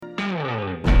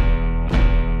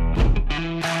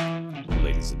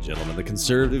gentlemen, the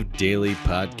Conservative Daily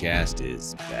Podcast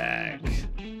is back.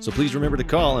 So please remember to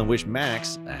call and wish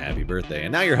Max a happy birthday.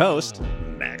 And now your host,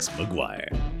 Max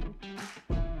McGuire.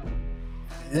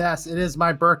 Yes, it is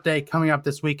my birthday coming up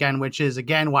this weekend, which is,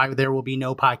 again, why there will be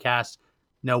no podcast,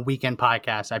 no weekend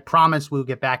podcast. I promise we'll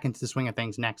get back into the swing of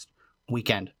things next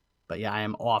weekend. But yeah, I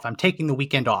am off. I'm taking the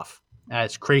weekend off.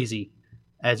 As crazy,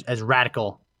 as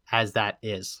radical as that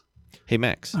is. Hey,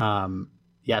 Max.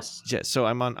 Yes. Yeah, so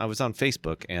I was on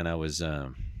Facebook, and I was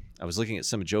looking at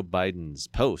some of Joe Biden's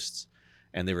posts,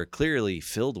 and they were clearly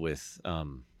filled with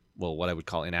what I would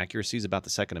call inaccuracies about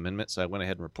the Second Amendment. So I went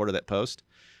ahead and reported that post,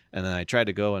 and then I tried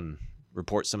to go and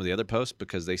report some of the other posts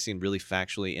because they seemed really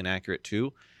factually inaccurate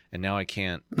too. And now I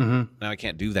can't. Now I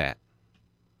can't do that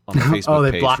on the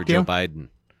Facebook page for Joe Biden.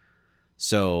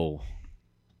 So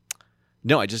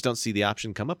no, I just don't see the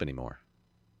option come up anymore.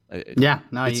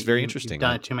 It's very interesting. You've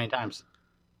done it too many times.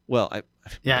 Well,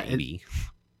 maybe.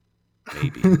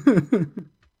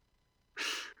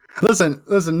 Listen.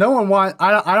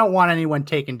 I don't want anyone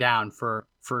taken down for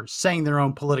saying their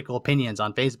own political opinions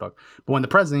on Facebook. But when the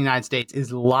president of the United States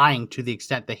is lying to the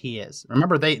extent that he is,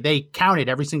 remember they counted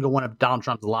every single one of Donald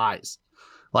Trump's lies.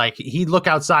 Like he'd look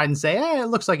outside and say, "Hey, it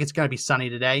looks like it's going to be sunny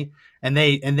today," and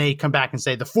they come back and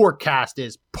say the forecast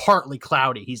is partly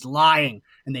cloudy. He's lying,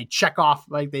 and they check off,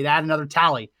 like they'd add another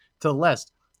tally to the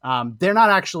list. They're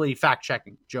not actually fact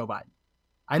checking Joe Biden.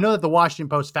 I know that the Washington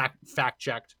Post fact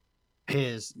checked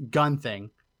his gun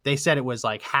thing. They said it was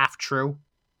like half true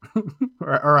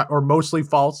or mostly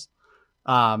false.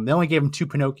 They only gave him 2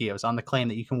 Pinocchios on the claim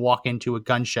that you can walk into a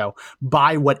gun show,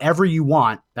 buy whatever you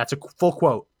want. That's a full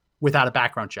quote. Without a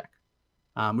background check,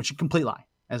 which is a complete lie,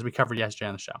 as we covered yesterday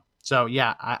on the show. So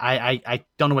yeah, I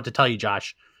don't know what to tell you,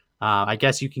 Josh. I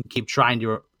guess you can keep trying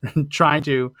to.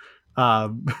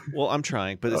 Well, I'm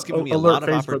trying, but it's giving me a lot of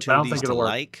opportunities to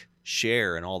like,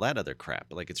 share, and all that other crap.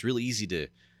 Like it's really easy to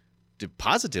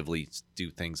positively do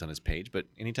things on his page, but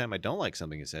anytime I don't like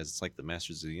something it says, it's like the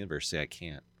Masters of the Universe say I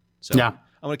can't. So yeah, I'm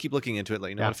gonna keep looking into it. Let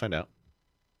you know how to find out.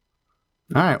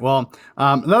 All right. Well,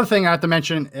 another thing I have to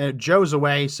mention, Joe's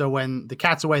away. So when the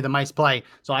cat's away, the mice play.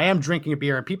 So I am drinking a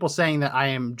beer, and people saying that I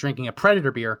am drinking a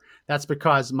Predator beer. That's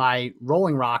because my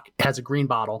Rolling Rock has a green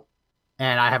bottle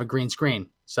and I have a green screen.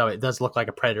 So it does look like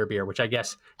a Predator beer, which I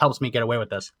guess helps me get away with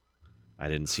this. I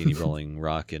didn't see any Rolling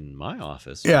Rock in my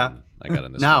office. Yeah. I got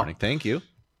in this morning. Thank you.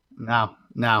 No.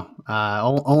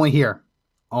 Only here,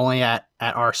 only at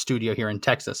our studio here in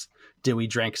Texas, do we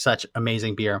drink such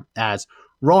amazing beer as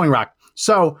Rolling Rock.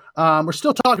 So we're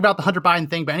still talking about the Hunter Biden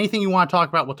thing, but anything you want to talk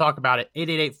about, we'll talk about it.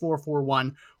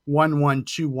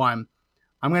 888-441-1121.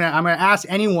 I'm gonna ask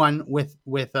anyone with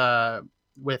a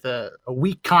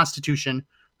weak constitution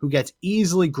who gets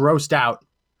easily grossed out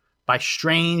by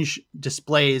strange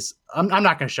displays. I'm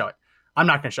not going to show it. I'm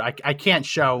not going to show. I can't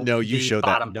show. No, you show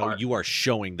that. No, part. you are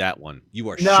showing that one. You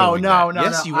are showing that. No.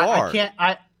 Yes, you are. I can't.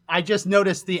 I just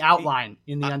noticed the outline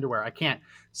in the underwear. I can't.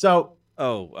 So.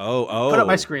 Oh. Put up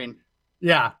my screen.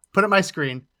 Yeah, put up my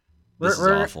screen. This is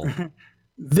awful.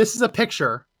 This is a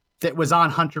picture that was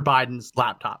on Hunter Biden's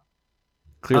laptop.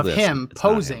 Clearly of him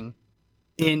posing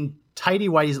in tighty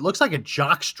whities. It looks like a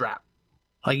jock strap.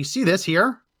 Like you see this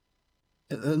here?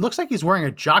 It looks like he's wearing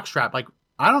a jock strap. Like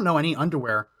I don't know any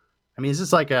underwear. I mean, is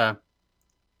this like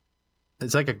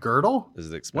it's like a girdle?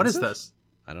 Is it expensive? What is this?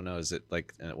 I don't know. Is it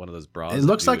like one of those bras? It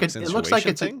looks like it's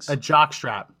a jock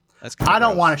strap. That's I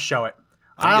don't want to show it.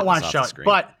 I don't want to show it,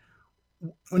 but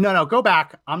no, go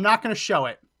back. I'm not going to show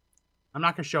it.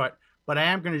 But I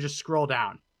am going to just scroll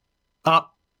down.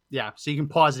 Up. Yeah. So you can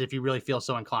pause it if you really feel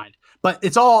so inclined, but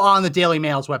it's all on the Daily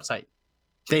Mail's website.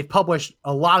 They've published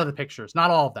a lot of the pictures, not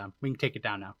all of them. We can take it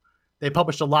down now. They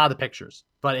published a lot of the pictures,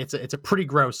 but it's a pretty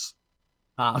gross.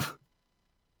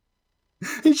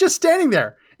 He's just standing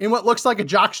there in what looks like a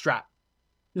jock strap.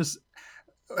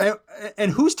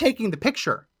 And who's taking the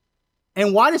picture?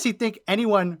 And why does he think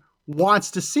anyone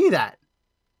wants to see that?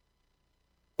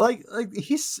 Like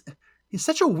he's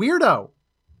such a weirdo.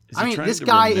 I mean, this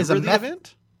guy is a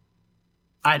meth.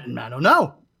 I don't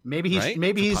know. Maybe he's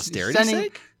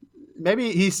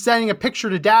sending a picture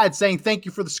to dad saying thank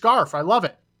you for the scarf. I love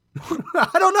it. I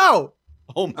don't know.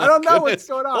 I don't know what's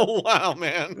going on. Oh wow,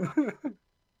 man.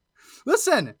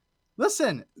 Listen.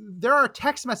 There are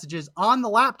text messages on the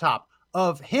laptop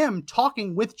of him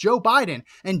talking with Joe Biden,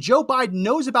 and Joe Biden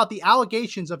knows about the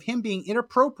allegations of him being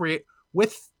inappropriate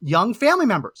with young family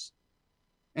members.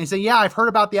 And he said, yeah, I've heard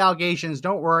about the allegations.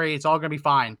 Don't worry. It's all going to be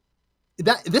fine.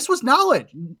 This was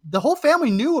knowledge. The whole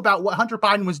family knew about what Hunter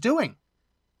Biden was doing.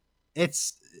 There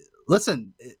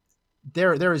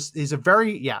is a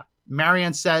very,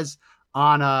 Marianne says,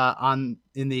 on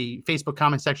in the Facebook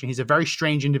comment section. He's a very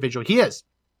strange individual. He is.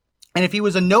 And if he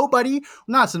was a nobody,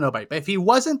 not a nobody, but if he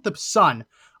wasn't the son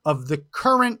of the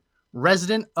current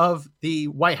resident of the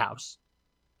White House,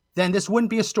 then this wouldn't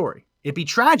be a story. It'd be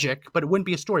tragic, but it wouldn't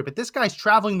be a story. But this guy's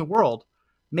traveling the world,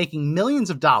 making millions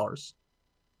of dollars,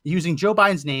 using Joe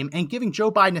Biden's name and giving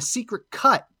Joe Biden a secret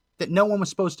cut that no one was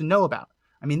supposed to know about.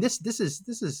 I mean, this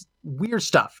is weird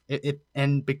stuff.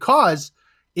 And because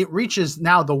it reaches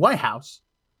now the White House,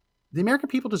 the American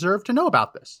people deserve to know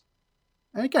about this.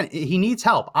 And again, he needs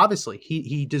help. Obviously,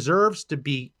 he deserves to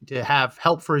have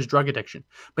help for his drug addiction,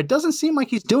 but it doesn't seem like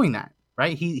he's doing that,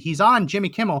 right? He's on Jimmy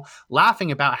Kimmel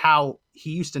laughing about how he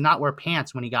used to not wear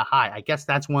pants when he got high. I guess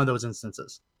that's one of those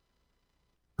instances,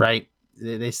 right?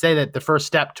 They say that the first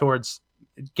step towards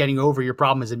getting over your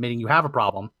problem is admitting you have a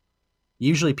problem.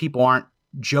 Usually, people aren't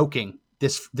joking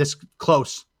this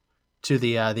close to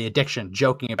the addiction,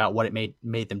 joking about what it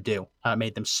made them do. It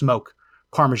made them smoke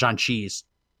Parmesan cheese,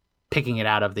 picking it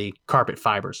out of the carpet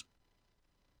fibers.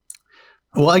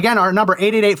 Well, again, our number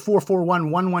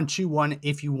 888-441-1121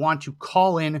 if you want to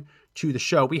call in to the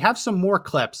show. We have some more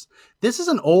clips. This is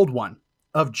an old one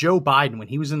of Joe Biden when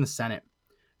he was in the Senate,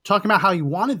 talking about how he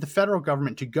wanted the federal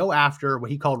government to go after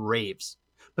what he called raves.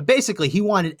 But basically, he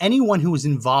wanted anyone who was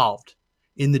involved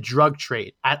in the drug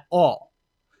trade at all.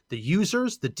 The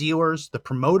users, the dealers, the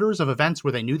promoters of events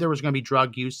where they knew there was going to be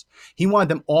drug use. He wanted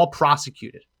them all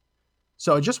prosecuted.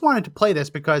 So I just wanted to play this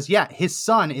because, yeah, his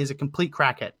son is a complete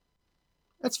crackhead.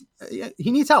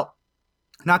 He needs help.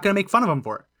 I'm not going to make fun of him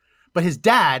for it. But his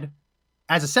dad,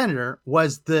 as a senator,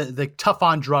 was the tough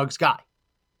on drugs guy.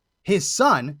 His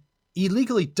son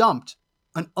illegally dumped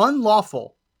an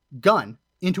unlawful gun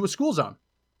into a school zone.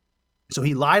 So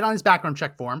he lied on his background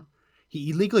check form.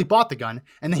 He illegally bought the gun,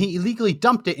 and then he illegally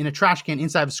dumped it in a trash can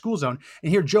inside of a school zone. And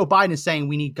here Joe Biden is saying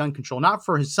we need gun control, not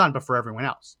for his son, but for everyone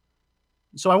else.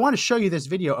 So I want to show you this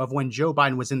video of when Joe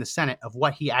Biden was in the Senate of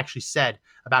what he actually said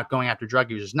about going after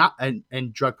drug users,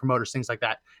 and drug promoters, things like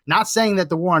that. Not saying that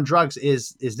the war on drugs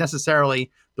is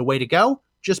necessarily the way to go,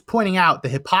 just pointing out the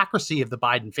hypocrisy of the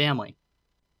Biden family.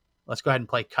 Let's go ahead and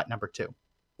play cut number 2.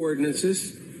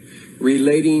 Ordinances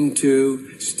relating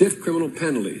to stiff criminal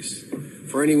penalties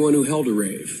for anyone who held a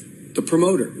rave. The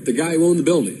promoter, the guy who owned the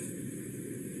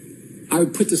building. I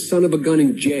would put the son of a gun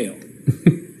in jail.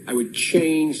 I would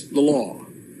change the law.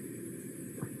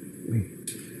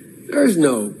 There's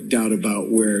no doubt about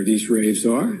where these raves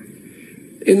are.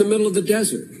 In the middle of the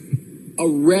desert.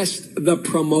 Arrest the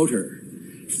promoter.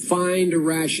 Find a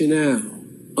rationale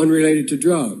unrelated to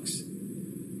drugs.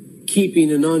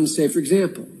 Keeping an unsafe, for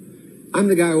example, I'm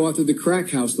the guy who authored the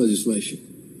crack house legislation.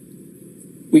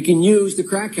 We can use the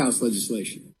crack house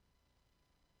legislation.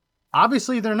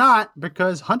 Obviously they're not,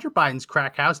 because Hunter Biden's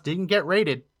crack house didn't get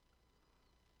raided.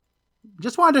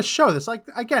 Just wanted to show this. Like,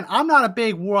 again, I'm not a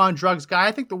big war on drugs guy.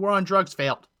 I think the war on drugs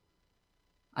failed.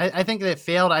 I think that it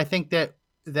failed. I think that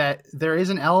there is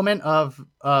an element of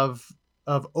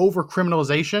over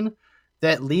criminalization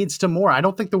that leads to more. I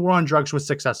don't think the war on drugs was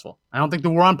successful. I don't think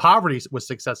the war on poverty was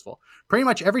successful. Pretty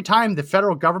much every time the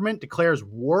federal government declares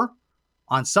war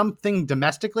on something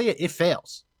domestically, it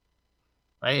fails.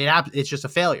 Right? It's just a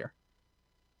failure.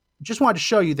 Just wanted to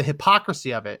show you the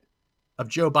hypocrisy of it, of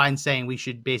Joe Biden saying we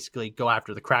should basically go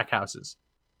after the crack houses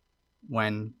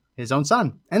when his own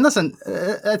son. And listen,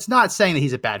 it's not saying that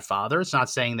he's a bad father. It's not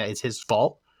saying that it's his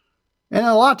fault. And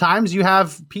a lot of times you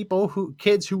have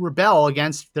kids who rebel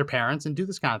against their parents and do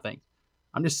this kind of thing.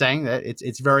 I'm just saying that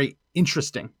it's very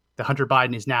interesting that Hunter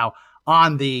Biden is now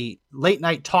on the late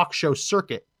night talk show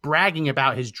circuit, bragging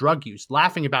about his drug use,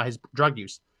 laughing about his drug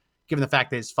use, given the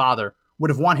fact that his father would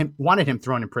have wanted him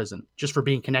thrown in prison just for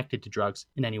being connected to drugs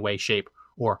in any way, shape,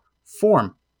 or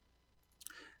form.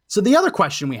 So the other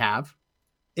question we have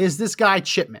is this guy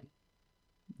Chipman,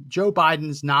 Joe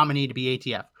Biden's nominee to be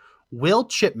ATF. Will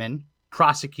Chipman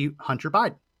prosecute Hunter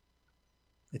Biden?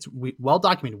 It's well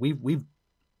documented.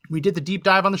 We did the deep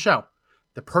dive on the show.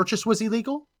 The purchase was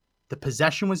illegal. The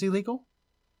possession was illegal.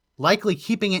 Likely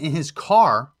keeping it in his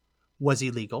car was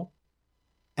illegal.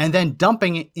 And then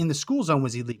dumping it in the school zone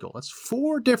was illegal. That's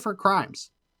 4 different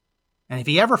crimes. And if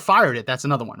he ever fired it, that's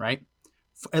another one, right?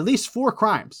 At least 4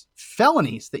 crimes,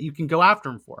 felonies that you can go after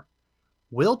him for.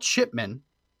 Will Chipman,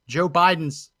 Joe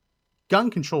Biden's gun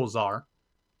control czar,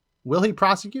 will he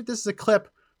prosecute? This is a clip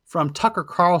from Tucker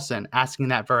Carlson asking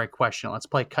that very question. Let's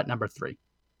play cut number 3.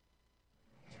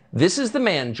 This is the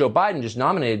man Joe Biden just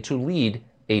nominated to lead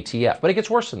ATF, but it gets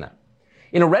worse than that.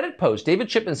 In a Reddit post, David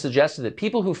Chipman suggested that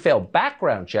people who fail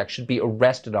background checks should be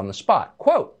arrested on the spot.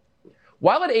 Quote,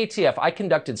 While at ATF, I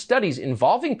conducted studies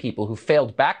involving people who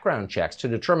failed background checks to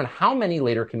determine how many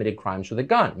later committed crimes with a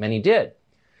gun. Many did.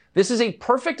 This is a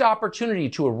perfect opportunity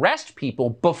to arrest people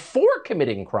before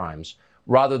committing crimes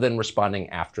rather than responding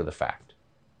after the fact.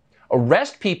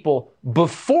 Arrest people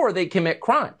before they commit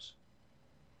crimes.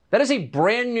 That is a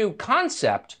brand new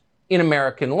concept in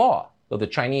American law, though the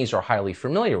Chinese are highly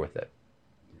familiar with it.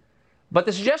 But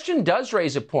the suggestion does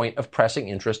raise a point of pressing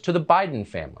interest to the Biden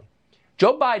family.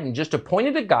 Joe Biden just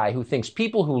appointed a guy who thinks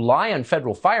people who lie on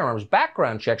federal firearms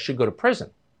background checks should go to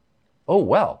prison. Oh,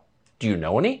 well, do you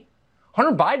know any?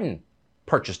 Hunter Biden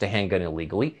purchased a handgun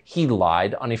illegally. He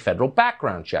lied on a federal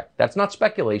background check. That's not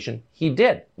speculation. He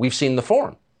did. We've seen the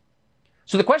form.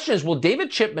 So the question is, will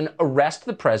David Chipman arrest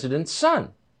the president's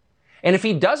son? And if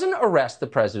he doesn't arrest the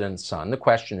president's son, the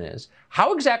question is,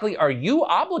 how exactly are you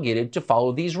obligated to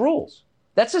follow these rules?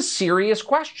 That's a serious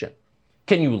question.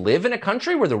 Can you live in a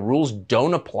country where the rules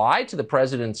don't apply to the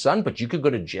president's son, but you could go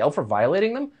to jail for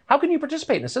violating them? How can you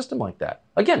participate in a system like that?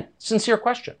 Again, sincere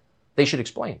question. They should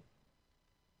explain.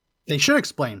 They should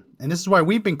explain. And this is why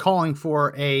we've been calling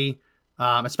for a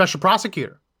special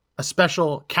prosecutor, a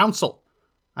special counsel.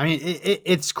 I mean,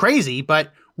 it's crazy,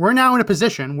 but we're now in a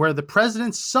position where the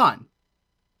president's son,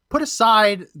 put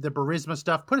aside the Burisma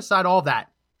stuff, put aside all that,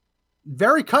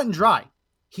 very cut and dry.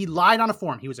 He lied on a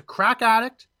form. He was a crack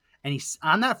addict. And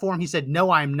on that form, he said,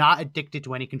 no, I'm not addicted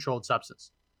to any controlled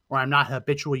substance, or I'm not a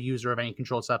habitual user of any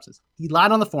controlled substance. He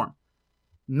lied on the form.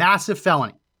 Massive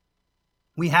felony.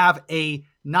 We have a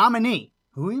nominee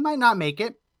who he might not make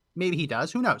it. Maybe he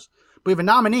does. Who knows? But we have a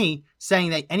nominee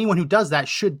saying that anyone who does that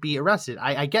should be arrested.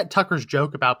 I get Tucker's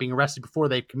joke about being arrested before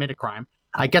they commit a crime.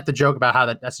 I get the joke about how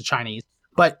that's the Chinese.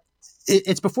 But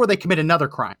it's before they commit another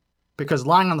crime, because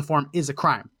lying on the form is a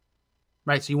crime.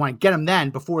 Right, so you want to get them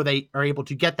then before they are able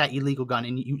to get that illegal gun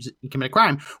and use it and commit a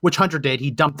crime, which Hunter did.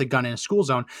 He dumped the gun in a school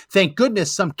zone. Thank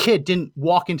goodness some kid didn't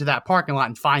walk into that parking lot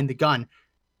and find the gun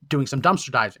doing some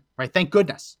dumpster diving. Right, thank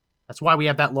goodness. That's why we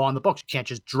have that law in the books. You can't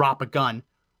just drop a gun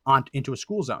into a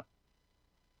school zone.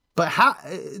 But how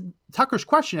Tucker's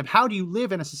question of how do you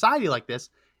live in a society like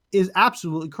this is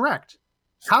absolutely correct.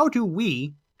 How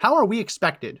are we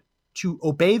expected to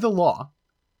obey the law,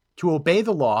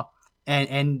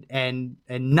 and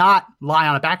not lie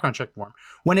on a background check form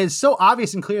when it is so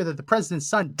obvious and clear that the president's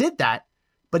son did that,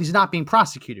 but he's not being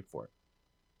prosecuted for it?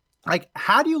 Like,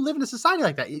 how do you live in a society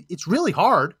like that? It's really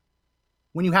hard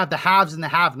when you have the haves and the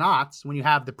have-nots, when you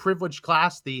have the privileged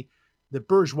class, the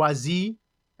bourgeoisie,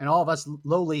 and all of us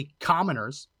lowly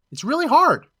commoners. It's really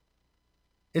hard.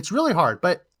 It's really hard.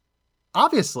 But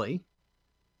obviously,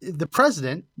 the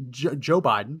president, Joe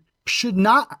Biden, should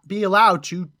not be allowed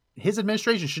to, his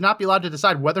administration should not be allowed to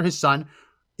decide whether his son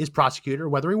is prosecuted or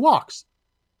whether he walks.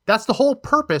 That's the whole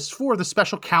purpose for the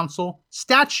special counsel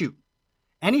statute.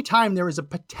 Anytime there is a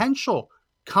potential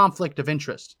conflict of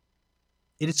interest,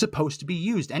 it is supposed to be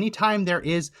used. Anytime there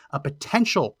is a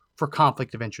potential for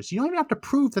conflict of interest, you don't even have to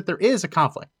prove that there is a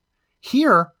conflict.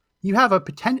 Here, you have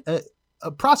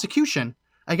a prosecution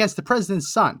against the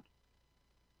president's son.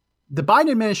 The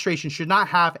Biden administration should not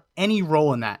have any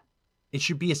role in that. It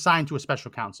should be assigned to a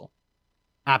special counsel.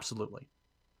 Absolutely.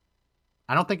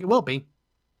 I don't think it will be,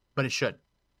 but it should.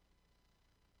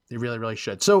 It really, really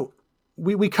should. So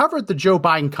we covered the Joe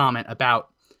Biden comment about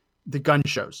the gun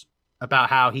shows, about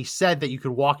how he said that you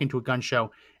could walk into a gun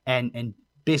show and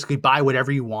basically buy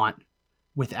whatever you want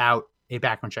without a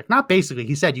background check. Not basically,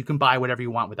 he said you can buy whatever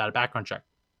you want without a background check.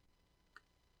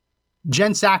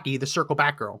 Jen Psaki, the Circle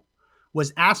Back girl,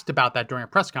 was asked about that during a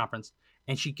press conference,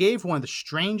 and she gave one of the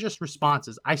strangest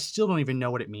responses. I still don't even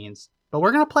know what it means, but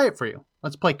we're going to play it for you.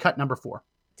 Let's play cut number 4.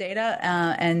 Data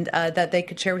and that they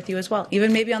could share with you as well,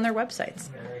 even maybe on their websites.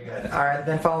 Very good. All right,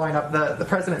 then following up, the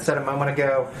president said a moment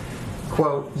ago,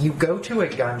 quote, you go to a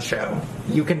gun show,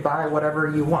 you can buy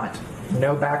whatever you want,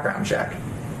 no background check.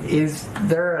 Is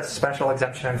there a special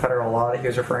exemption in federal law that he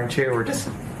was referring to, or just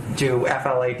do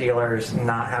FLA dealers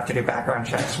not have to do background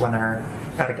checks when they're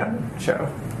at a gun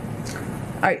show?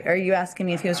 Are you asking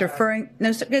me if he was referring? No,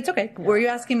 it's okay. Were you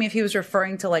asking me if he was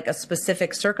referring to like a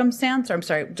specific circumstance? Or I'm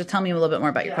sorry, just tell me a little bit more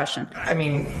about your question. I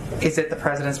mean, is it the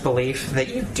president's belief that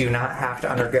you do not have to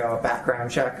undergo a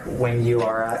background check when you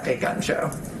are at a gun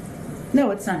show? No,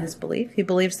 it's not his belief. He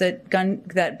believes that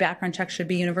background check should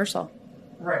be universal.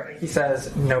 Right. He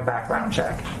says no background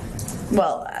check.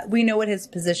 Well, we know what his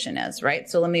position is, right?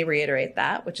 So let me reiterate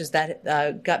that, which is that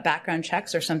gut background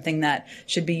checks are something that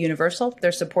should be universal.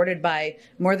 They're supported by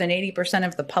more than 80%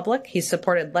 of the public. He's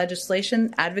supported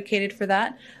legislation, advocated for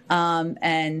that,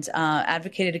 and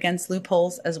advocated against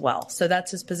loopholes as well. So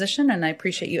that's his position, and I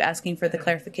appreciate you asking for the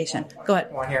clarification. Go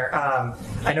ahead. One here.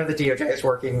 I know the DOJ is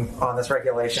working on this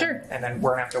regulation, Sure. and then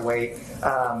we're going to have to wait.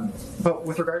 But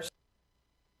with regards to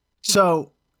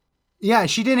So, yeah,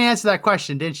 she didn't answer that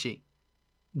question, did she?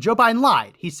 Joe Biden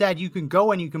lied. He said you can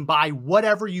go and you can buy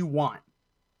whatever you want.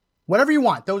 Whatever you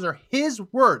want. Those are his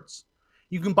words.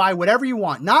 You can buy whatever you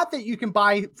want. Not that you can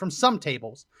buy from some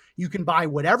tables. You can buy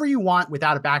whatever you want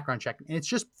without a background check. And it's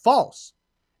just false.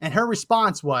 And her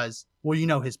response was, well, you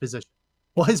know his position.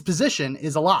 Well, his position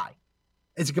is a lie.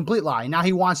 It's a complete lie. Now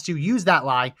he wants to use that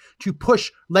lie to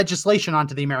push legislation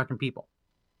onto the American people.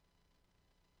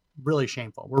 Really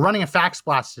shameful. We're running a fax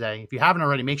blast today. If you haven't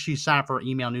already, make sure you sign up for our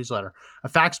email newsletter. A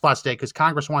fax blast today because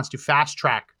Congress wants to fast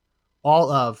track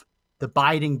all of the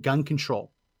Biden gun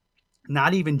control.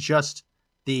 Not even just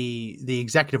the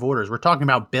executive orders. We're talking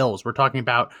about bills. We're talking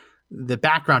about the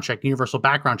background check, universal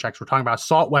background checks. We're talking about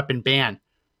assault weapon ban.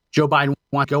 Joe Biden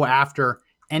wants to go after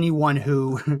anyone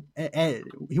who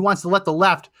he wants to let the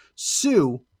left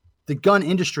sue the gun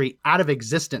industry out of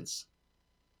existence.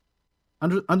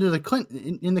 Under the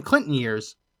Clinton, in the Clinton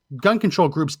years, gun control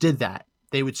groups did that.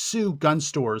 They would sue gun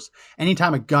stores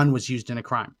anytime a gun was used in a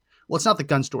crime. Well, it's not the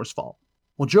gun store's fault.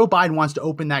 Well, Joe Biden wants to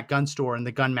open that gun store and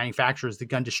the gun manufacturers, the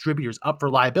gun distributors up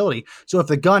for liability. So if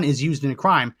the gun is used in a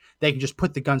crime, they can just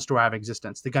put the gun store out of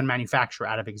existence, the gun manufacturer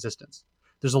out of existence.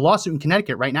 There's a lawsuit in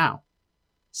Connecticut right now.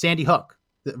 Sandy Hook,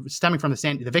 stemming from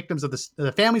the victims of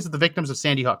the families of the victims of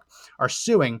Sandy Hook are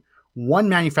suing one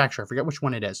manufacturer. I forget which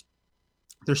one it is.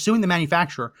 They're suing the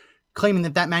manufacturer, claiming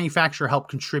that manufacturer helped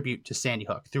contribute to Sandy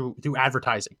Hook through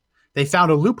advertising. They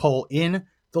found a loophole in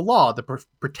the law, the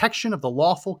Protection of the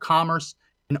Lawful Commerce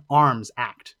in Arms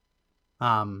Act.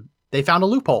 They found a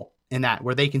loophole in that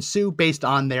where they can sue based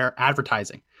on their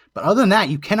advertising. But other than that,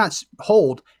 you cannot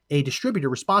hold a distributor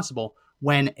responsible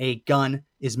when a gun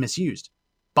is misused.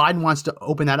 Biden wants to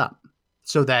open that up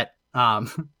so that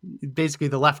basically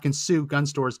the left can sue gun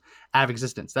stores out of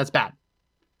existence. That's bad.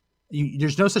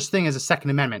 There's no such thing as a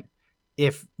Second Amendment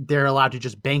if they're allowed to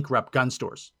just bankrupt gun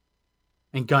stores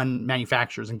and gun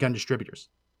manufacturers and gun distributors.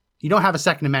 You don't have a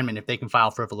Second Amendment if they can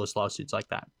file frivolous lawsuits like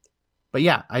that. But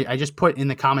yeah, I just put in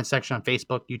the comment section on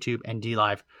Facebook, YouTube, and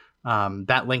DLive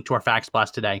that link to our fax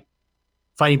blast today.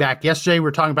 Fighting back. Yesterday, we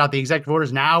were talking about the executive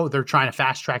orders. Now they're trying to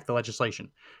fast track the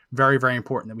legislation. Very, very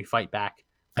important that we fight back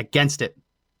against it.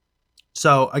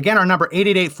 So again, our number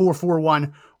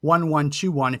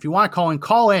 888-441-1121. If you want to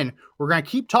call in. We're going to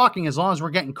keep talking as long as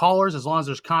we're getting callers, as long as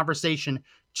there's conversation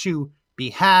to be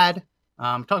had.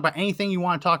 Talk about anything you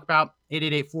want to talk about.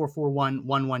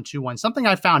 888-441-1121. Something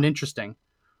I found interesting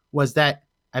was that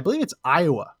I believe it's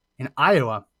Iowa. In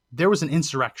Iowa, there was an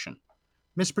insurrection.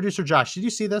 Mr. Producer Josh, did you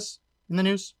see this in the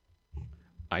news?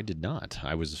 I did not.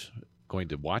 I was going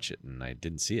to watch it and I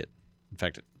didn't see it. In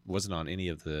fact, it wasn't on any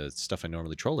of the stuff I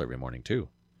normally troll every morning too.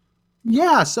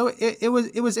 Yeah, so it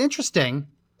was interesting.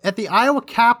 At the Iowa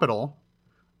Capitol,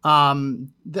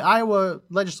 the Iowa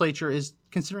legislature is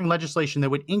considering legislation that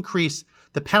would increase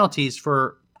the penalties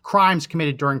for crimes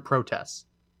committed during protests.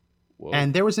 Whoa.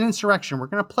 And there was an insurrection. We're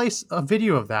going to place a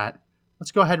video of that.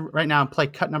 Let's go ahead right now and play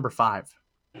cut number 5.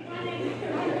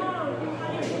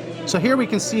 So here we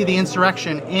can see the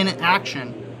insurrection in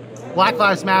action. Black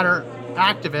Lives Matter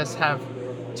activists have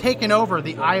taken over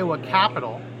the Iowa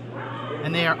Capitol,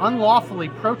 and they are unlawfully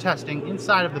protesting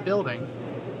inside of the building,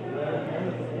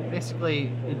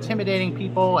 basically intimidating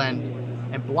people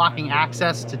and blocking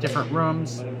access to different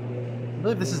rooms. I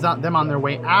believe this is not them on their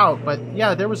way out, but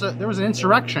yeah, there was an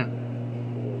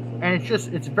insurrection. And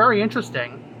it's very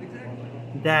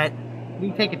interesting that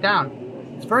we take it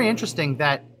down. It's very interesting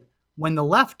that when the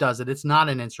left does it, it's not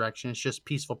an insurrection, it's just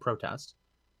peaceful protest.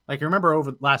 Like, I remember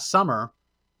over last summer,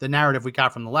 the narrative we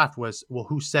got from the left was, well,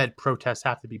 who said protests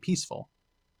have to be peaceful?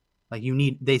 Like,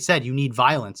 they said you need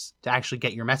violence to actually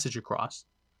get your message across.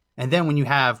 And then when you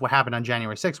have what happened on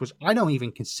January 6th, which I don't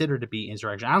even consider to be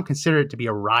insurrection, I don't consider it to be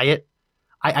a riot.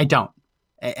 I don't.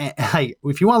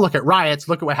 If you want to look at riots,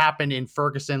 look at what happened in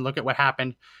Ferguson, look at what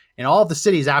happened in all of the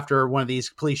cities after one of these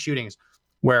police shootings,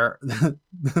 where the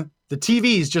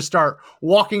TVs just start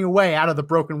walking away out of the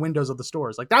broken windows of the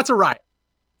stores. Like, that's a riot.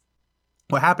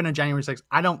 What happened on January 6th,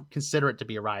 I don't consider it to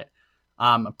be a riot.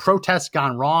 A protest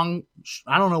gone wrong,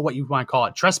 I don't know what you want to call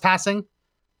it, trespassing.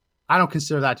 I don't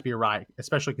consider that to be a riot,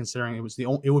 especially considering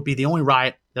it would be the only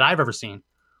riot that I've ever seen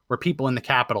where people in the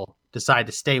Capitol decide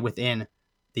to stay within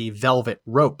the velvet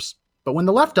ropes. But when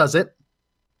the left does it,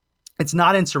 it's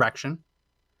not insurrection.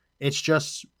 It's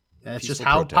just Peaceful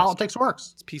how protest. politics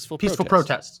works. It's peaceful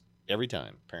protest. every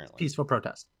time, apparently. Peaceful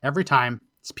protest. Every time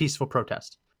it's peaceful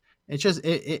protest. It's just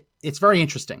it's very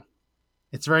interesting.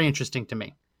 It's very interesting to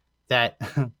me that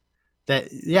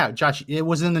Josh, it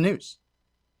was in the news.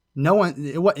 No one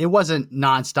it wasn't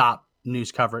nonstop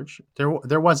news coverage.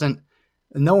 There wasn't,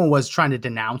 no one was trying to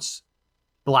denounce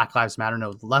Black Lives Matter.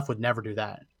 No, the left would never do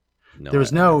that. No, There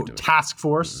was I no never do it. task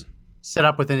force set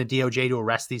up within a DOJ to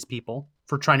arrest these people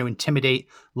for trying to intimidate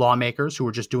lawmakers who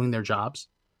were just doing their jobs.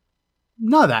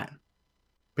 None of that.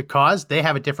 Because they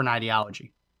have a different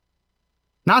ideology.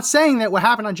 Not saying that what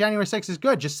happened on January 6th is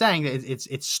good, just saying that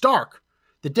it's stark,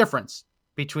 the difference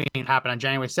between what happened on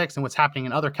January 6th and what's happening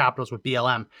in other capitals with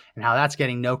BLM and how that's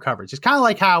getting no coverage. It's kind of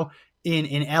like how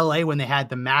in LA when they had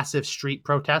the massive street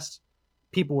protests,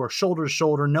 people were shoulder to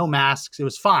shoulder, no masks. It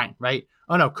was fine, right?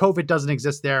 Oh no, COVID doesn't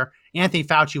exist there. Anthony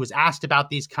Fauci was asked about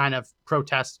these kind of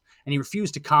protests and he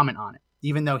refused to comment on it,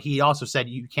 even though he also said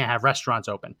you can't have restaurants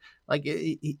open. Like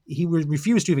he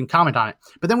refused to even comment on it.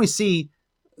 But then we see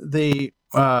the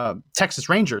Texas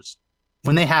Rangers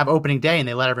when they have opening day and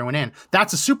they let everyone in.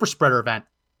 That's a super spreader event,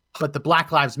 but the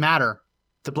Black Lives Matter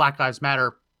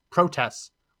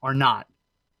protests are not.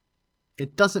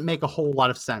 It doesn't make a whole lot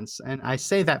of sense. And I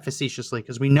say that facetiously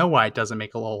because we know why it doesn't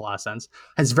make a whole lot of sense. It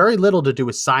has very little to do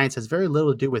with science, has very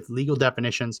little to do with legal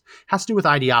definitions, it has to do with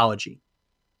ideology,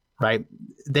 right?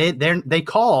 They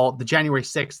call the January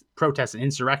 6th protest an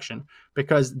insurrection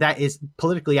because that is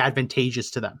politically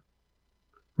advantageous to them,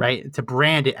 right? To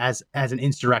brand it as an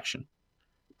insurrection.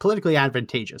 Politically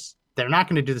advantageous. They're not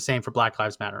going to do the same for Black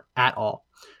Lives Matter at all,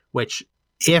 which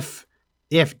if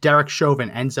Derek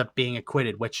Chauvin ends up being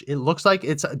acquitted, which it looks like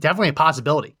it's definitely a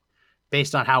possibility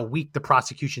based on how weak the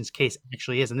prosecution's case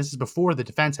actually is. And this is before the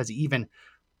defense has even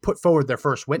put forward their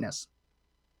first witness.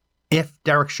 If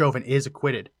Derek Chauvin is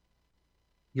acquitted,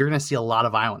 you're going to see a lot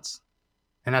of violence.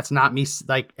 And that's not me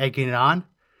like egging it on.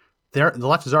 The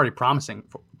left is already promising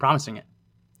it.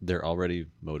 They're already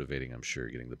motivating, I'm sure,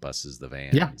 getting the buses, the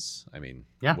vans. Yeah. I mean,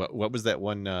 Yeah. What was that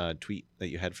one tweet that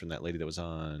you had from that lady that was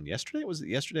on yesterday? Was it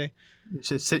yesterday?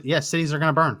 Cities are going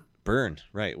to burn. Burn,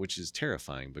 right, which is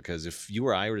terrifying because if you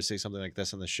or I were to say something like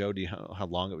this on the show, do you know how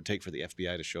long it would take for the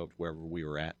FBI to show up wherever we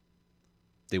were at?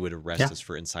 They would arrest us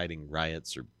for inciting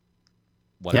riots or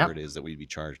whatever it is that we'd be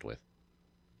charged with.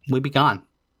 We'd be gone.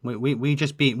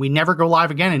 We never go live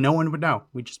again and no one would know.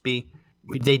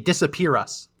 They disappear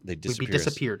us. They We'd be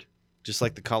disappeared. Just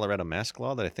like the Colorado mask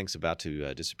law that I think is about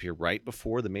to disappear right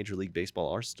before the Major League Baseball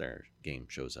All-Star game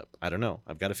shows up. I don't know.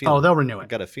 I've got a feeling. Oh, they'll renew it. I've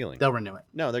got a feeling. They'll renew it.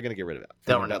 No, they're going to get rid of it.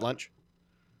 They'll Think renew at it. lunch.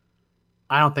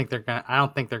 I don't think they're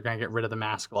gonna get rid of the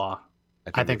mask law.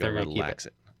 I think they're gonna keep relax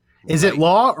it. Is it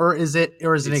law or is it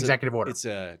an executive order? It's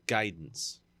a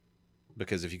guidance.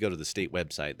 Because if you go to the state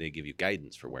website, they give you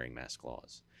guidance for wearing mask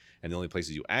laws. And the only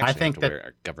places you actually have to wear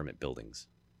are government buildings.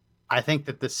 I think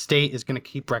that the state is going to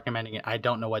keep recommending it. I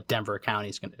don't know what Denver County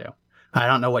is going to do. I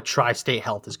don't know what Tri-State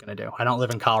Health is going to do. I don't live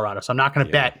in Colorado, so I'm not going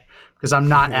to bet because I'm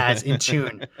not as in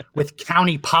tune with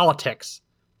county politics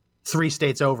 3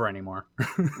 states over anymore.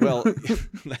 Well,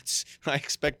 I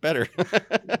expect better.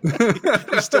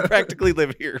 You still practically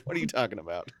live here. What are you talking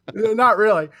about? Not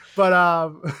really, but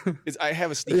I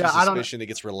have a sneaky suspicion it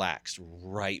gets relaxed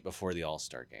right before the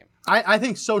All-Star game. I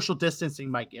think social distancing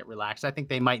might get relaxed. I think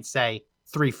they might say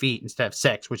 3 feet instead of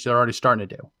 6, which they're already starting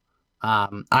to do.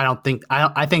 I think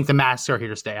the masks are here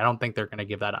to stay. I don't think they're going to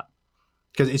give that up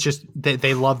because it's just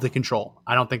they love the control.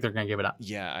 I don't think they're going to give it up.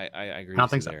 Yeah, I agree. I don't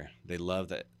think so. There. They love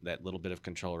that little bit of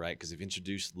control, right? Because they've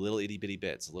introduced little itty bitty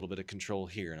bits, a little bit of control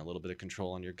here, and a little bit of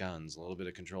control on your guns, a little bit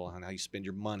of control on how you spend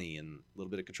your money, and a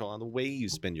little bit of control on the way you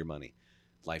spend your money.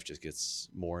 Life just gets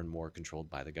more and more controlled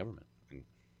by the government. And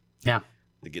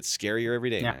it gets scarier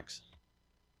every day, Max.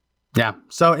 Yeah.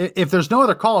 So if there's no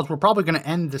other calls, we're probably going to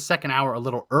end the second hour a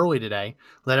little early today,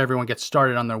 let everyone get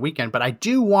started on their weekend. But I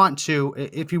do want to,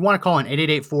 if you want to call in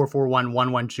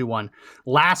 888-441-1121,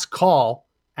 last call,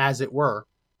 as it were.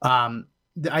 I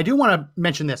do want to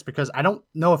mention this because I don't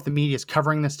know if the media is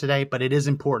covering this today, but it is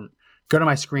important. Go to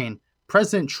my screen.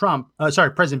 President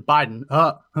Biden,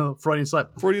 Freudian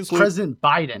slip. President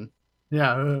Biden,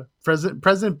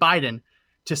 President Biden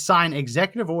to sign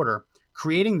executive order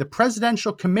creating the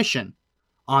Presidential Commission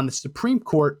on the Supreme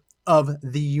Court of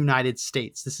the United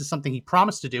States. This is something he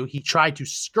promised to do. He tried to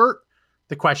skirt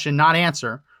the question, not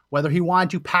answer, whether he wanted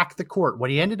to pack the court.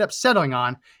 What he ended up settling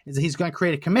on is that he's going to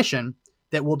create a commission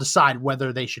that will decide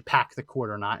whether they should pack the court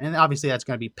or not. And obviously that's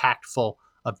going to be packed full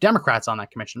of Democrats on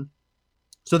that commission.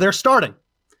 So they're starting.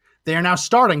 They are now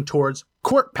starting towards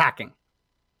court packing.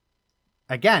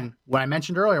 again, what I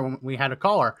mentioned earlier when we had a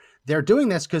caller, they're doing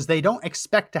this because they don't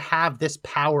expect to have this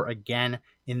power again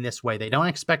in this way. They don't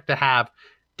expect to have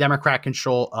Democrat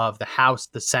control of the House,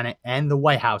 the Senate, and the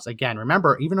White House. Again,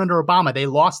 remember, even under Obama, they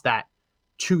lost that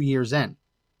 2 years in.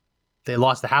 They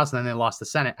lost the House and then they lost the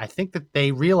Senate. I think that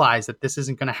they realize that this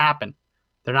isn't going to happen.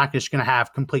 They're not just going to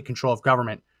have complete control of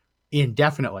government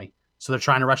indefinitely. So they're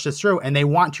trying to rush this through, and they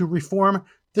want to reform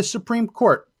the Supreme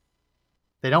Court.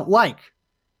 They don't like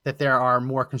that there are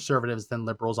more conservatives than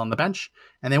liberals on the bench,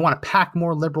 and they want to pack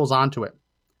more liberals onto it.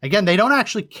 Again, they don't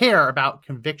actually care about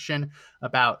conviction,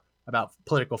 about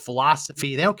political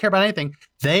philosophy. They don't care about anything.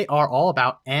 They are all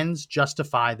about ends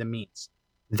justify the means.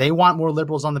 They want more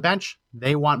liberals on the bench.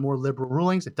 They want more liberal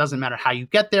rulings. It doesn't matter how you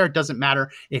get there. It doesn't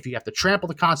matter if you have to trample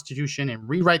the Constitution and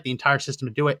rewrite the entire system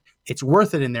to do it. It's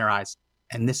worth it in their eyes.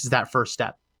 And this is that first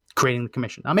step, creating the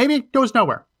commission. Now, maybe it goes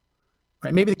nowhere.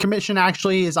 Right? Maybe the commission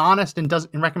actually is honest and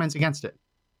recommends against it.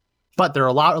 But there are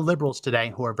a lot of liberals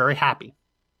today who are very happy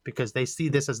because they see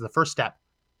this as the first step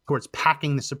towards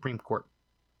packing the Supreme Court.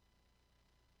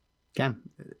 Again,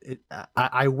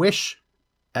 I wish,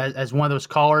 as one of those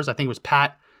callers, I think it was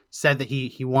Pat, said that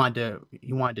he wanted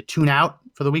to tune out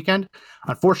for the weekend.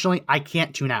 Unfortunately, I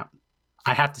can't tune out.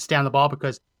 I have to stay on the ball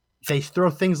because they throw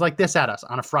things like this at us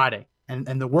on a Friday.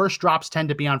 And the worst drops tend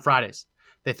to be on Fridays.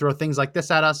 They throw things like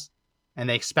this at us, and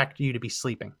they expect you to be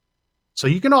sleeping. So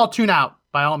you can all tune out,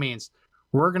 by all means.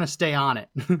 We're going to stay on it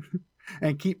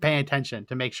and keep paying attention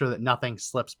to make sure that nothing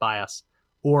slips by us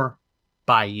or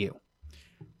by you.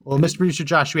 Well, Mr. Producer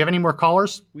Josh, do we have any more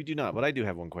callers? We do not, but I do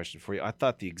have one question for you. I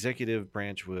thought the executive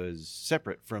branch was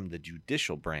separate from the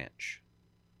judicial branch,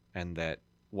 and that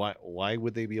why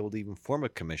would they be able to even form a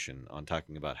commission on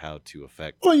talking about how to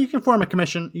affect? Well, you can form a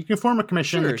commission.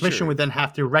 Sure, the commission would then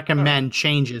have to recommend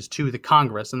changes to the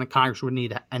Congress, and the Congress would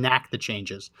need to enact the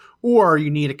changes. Or you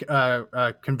need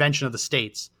a convention of the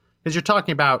states, because you're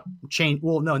talking about change.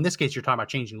 Well, no, in this case, you're talking about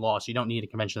changing laws, so you don't need a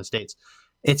convention of states.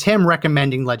 It's him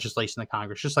recommending legislation to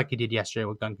Congress, just like he did yesterday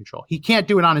with gun control. He can't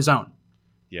do it on his own.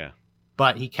 Yeah.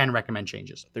 But he can recommend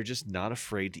changes. They're just not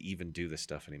afraid to even do this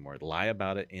stuff anymore. Lie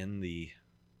about it in the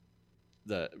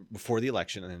before the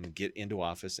election and then get into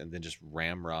office and then just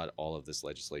ramrod all of this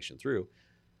legislation through.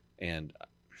 And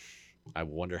I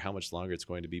wonder how much longer it's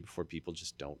going to be before people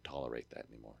just don't tolerate that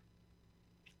anymore.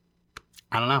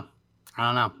 I don't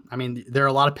know. I mean, there are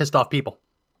a lot of pissed off people.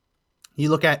 You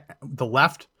look at the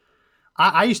left.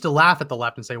 I used to laugh at the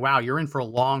left and say, wow, you're in for a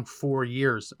long 4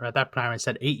 years. Or at that time, I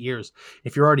said 8 years.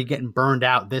 If you're already getting burned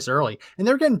out this early. And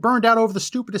they're getting burned out over the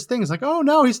stupidest things. Like, oh,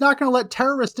 no, he's not going to let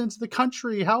terrorists into the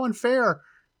country. How unfair.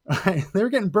 They're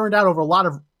getting burned out over a lot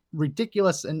of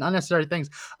ridiculous and unnecessary things.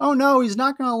 Oh, no, he's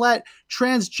not going to let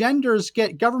transgenders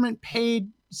get government paid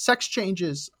sex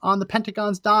changes on the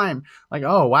Pentagon's dime. Like,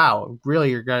 oh, wow, really,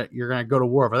 you're gonna go to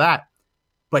war over that.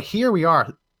 But here we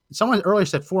are. Someone earlier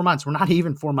said 4 months. We're not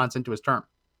even 4 months into his term.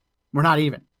 We're not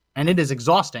even. And it is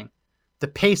exhausting, the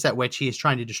pace at which he is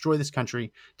trying to destroy this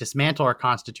country, dismantle our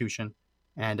Constitution,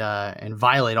 and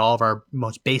violate all of our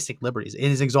most basic liberties. It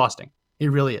is exhausting.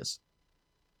 It really is.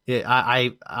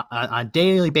 On a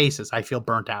daily basis, I feel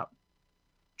burnt out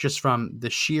just from the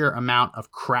sheer amount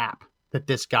of crap that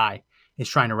this guy is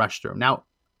trying to rush through. Now,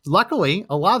 luckily,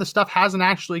 a lot of the stuff hasn't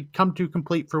actually come to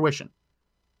complete fruition.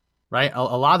 Right?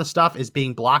 A lot of the stuff is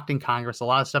being blocked in Congress. A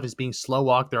lot of stuff is being slow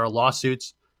walked. There are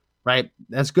lawsuits, right?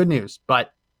 That's good news.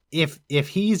 But if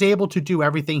he's able to do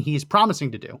everything he's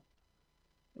promising to do,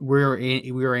 we're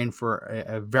in for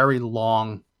a very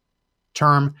long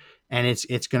term, and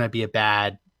it's going to be a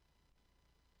bad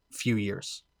few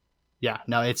years. Yeah,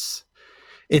 no, it's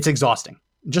exhausting.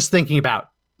 Just thinking about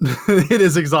it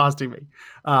is exhausting me.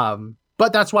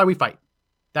 But that's why we fight.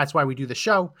 That's why we do the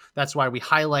show. That's why we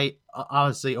highlight,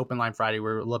 obviously, Open Line Friday.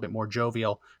 We're a little bit more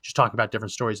jovial, just talking about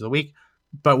different stories of the week.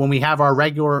 But when we have our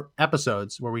regular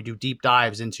episodes where we do deep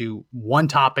dives into one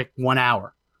topic, 1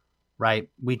 hour, right?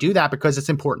 We do that because it's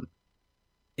important.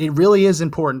 It really is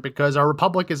important because our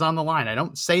republic is on the line. I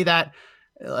don't say that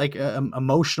like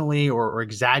emotionally or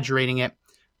exaggerating it.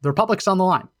 The republic's on the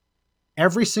line.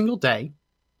 Every single day,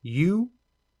 you,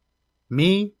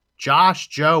 me, Josh,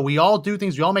 Joe, we all do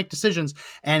things. We all make decisions.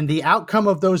 And the outcome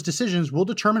of those decisions will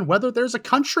determine whether there's a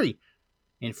country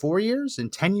in 4 years,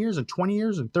 in 10 years, in 20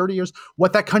 years, in 30 years,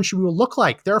 what that country will look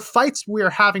like. There are fights we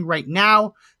are having right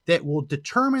now that will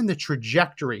determine the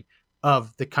trajectory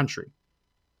of the country.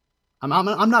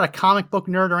 I'm not a comic book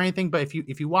nerd or anything, but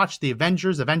if you watch the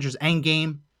Avengers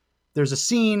Endgame, there's a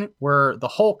scene where the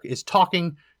Hulk is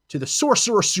talking to the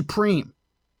Sorcerer Supreme.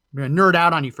 I'm going to nerd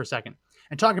out on you for a second.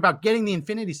 And talk about getting the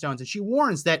Infinity Stones. And she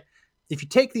warns that if you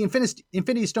take the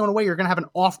Infinity Stone away, you're going to have an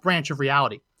off branch of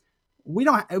reality. We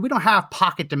don't have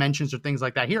pocket dimensions or things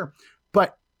like that here,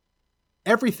 but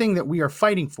everything that we are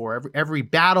fighting for, every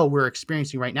battle we're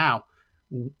experiencing right now,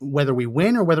 whether we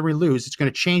win or whether we lose, it's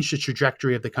going to change the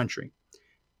trajectory of the country.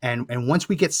 And once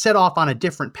we get set off on a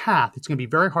different path, it's going to be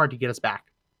very hard to get us back.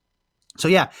 So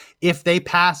yeah, if they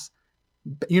pass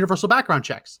universal background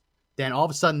checks, then all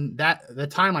of a sudden the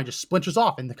timeline just splinters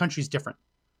off and the country's different.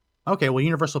 Okay, well,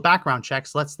 universal background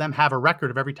checks lets them have a record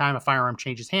of every time a firearm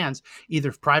changes hands,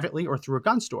 either privately or through a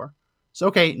gun store. So,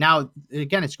 okay, now,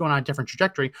 again, it's going on a different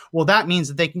trajectory. Well, that means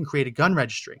that they can create a gun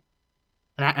registry,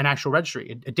 an actual registry,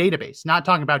 a database, not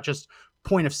talking about just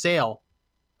point of sale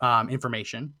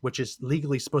information, which is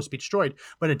legally supposed to be destroyed,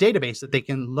 but a database that they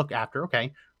can look after.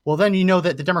 Okay, well, then you know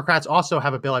that the Democrats also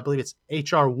have a bill, I believe it's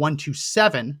H.R.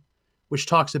 127, which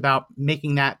talks about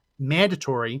making that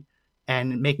mandatory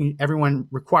and making everyone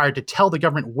required to tell the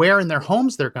government where in their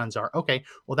homes their guns are. Okay,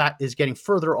 well, that is getting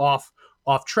further off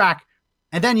track.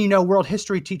 And then, world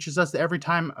history teaches us that every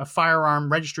time a firearm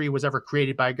registry was ever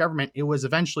created by a government, it was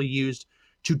eventually used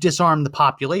to disarm the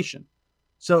population.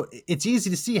 So it's easy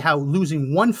to see how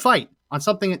losing one fight on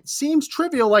something that seems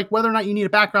trivial, like whether or not you need a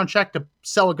background check to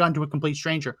sell a gun to a complete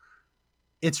stranger,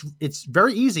 it's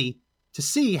very easy to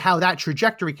see how that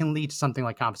trajectory can lead to something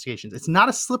like confiscations. It's not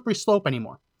a slippery slope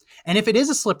anymore. And if it is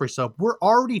a slippery slope, we're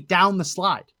already down the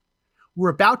slide. We're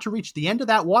about to reach the end of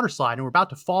that water slide and we're about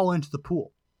to fall into the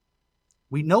pool.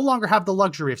 We no longer have the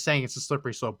luxury of saying it's a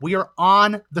slippery slope. We are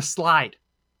on the slide.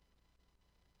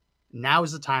 Now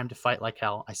is the time to fight like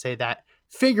hell. I say that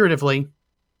figuratively.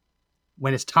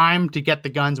 When it's time to get the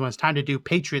guns, when it's time to do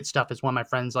patriot stuff, as one of my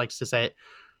friends likes to say it,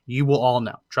 you will all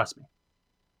know. Trust me.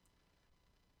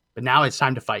 But now it's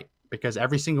time to fight, because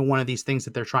every single one of these things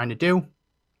that they're trying to do,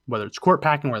 whether it's court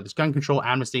packing, whether it's gun control,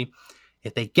 amnesty,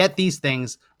 if they get these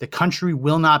things, the country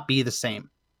will not be the same.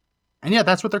 And yeah,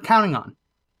 that's what they're counting on.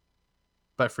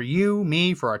 But for you,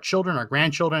 me, for our children, our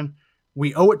grandchildren,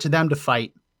 we owe it to them to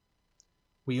fight.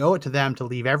 We owe it to them to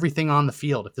leave everything on the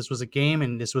field. If this was a game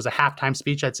and this was a halftime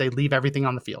speech, I'd say leave everything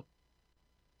on the field.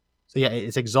 So yeah,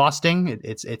 it's exhausting.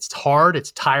 It's hard.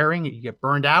 It's tiring. You get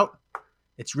burned out.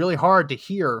 It's really hard to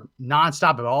hear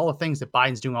nonstop about all the things that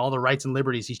Biden's doing, all the rights and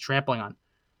liberties he's trampling on.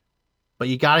 But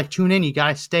you got to tune in. You got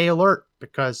to stay alert,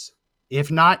 because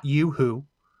if not you, who?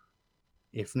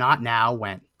 If not now,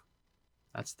 when?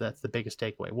 That's the biggest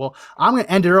takeaway. Well, I'm going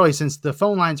to end it early since the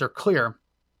phone lines are clear.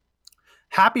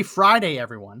 Happy Friday,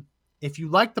 everyone. If you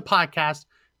like the podcast,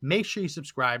 make sure you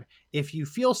subscribe. If you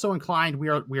feel so inclined, we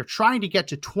are trying to get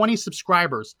to 20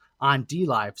 subscribers on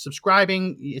DLive.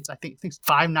 Subscribing, I think it's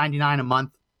 $5.99 a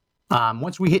month.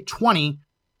 Once we hit 20,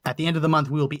 at the end of the month,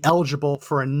 we will be eligible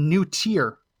for a new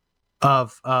tier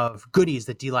of goodies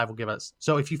that DLive will give us.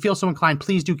 So if you feel so inclined,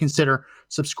 please do consider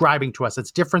subscribing to us.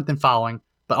 It's different than following,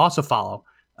 but also follow.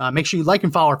 Make sure you like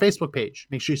and follow our Facebook page.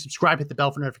 Make sure you subscribe, hit the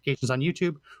bell for notifications on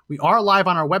YouTube. We are live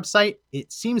on our website.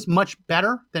 It seems much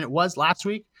better than it was last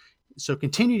week. So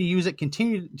continue to use it.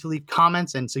 Continue to leave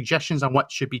comments and suggestions on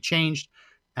what should be changed.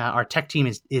 Our tech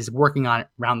team is working on it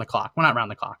round the clock. Well, not round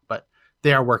the clock, but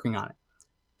they are working on it.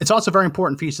 It's also very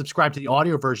important for you to subscribe to the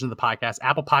audio version of the podcast: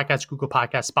 Apple Podcasts, Google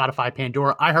Podcasts, Spotify,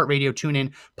 Pandora, iHeartRadio,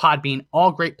 TuneIn, Podbean,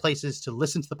 all great places to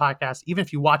listen to the podcast. Even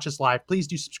if you watch us live, please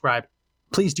do subscribe.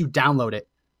 Please do download it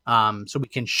so we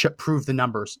can prove the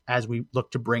numbers as we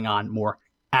look to bring on more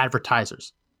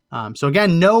advertisers. So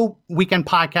again, no weekend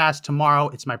podcast tomorrow.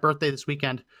 It's my birthday this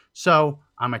weekend, so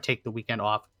I'm going to take the weekend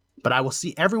off. But I will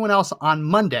see everyone else on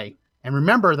Monday. And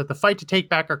remember that the fight to take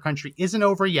back our country isn't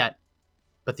over yet.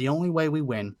 But the only way we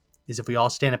win is if we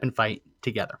all stand up and fight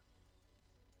together.